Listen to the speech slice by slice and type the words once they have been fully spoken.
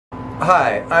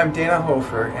Hi, I'm Dana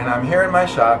Hofer, and I'm here in my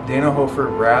shop, Dana Hofer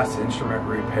Brass Instrument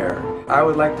Repair. I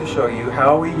would like to show you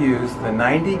how we use the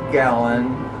 90-gallon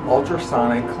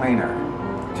ultrasonic cleaner.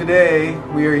 Today,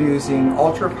 we are using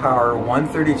Ultra Power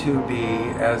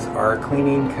 132B as our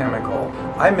cleaning chemical.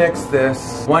 I mix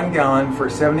this 1 gallon for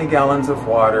 70 gallons of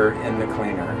water in the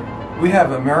cleaner. We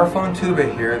have a Marathon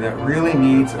tuba here that really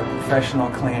needs a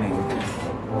professional cleaning.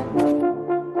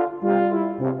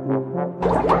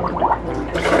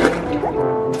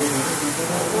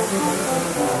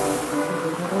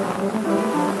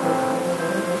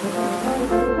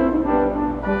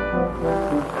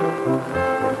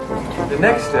 The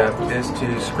next step is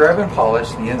to scrub and polish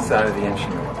the inside of the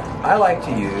instrument. I like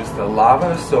to use the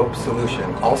lava soap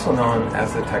solution, also known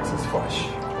as the Texas Flush.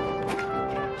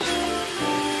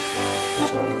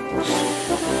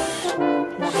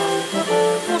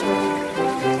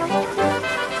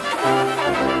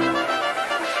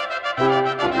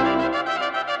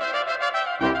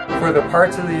 For the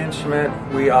parts of the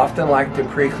instrument, we often like to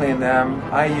pre-clean them.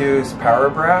 I use power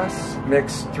brass,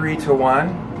 mixed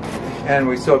 3:1, and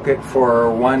we soak it for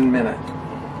 1 minute.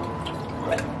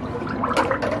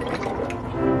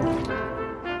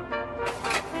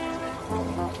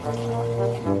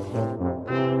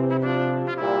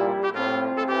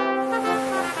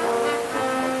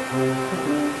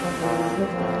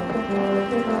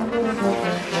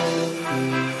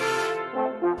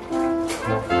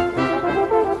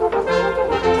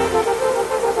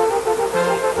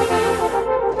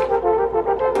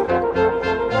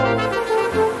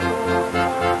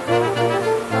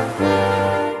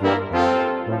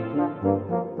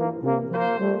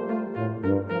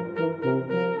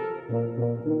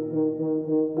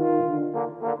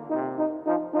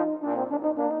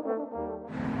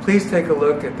 Please take a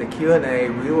look at the Q&A.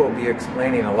 We will be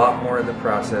explaining a lot more of the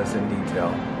process in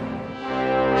detail.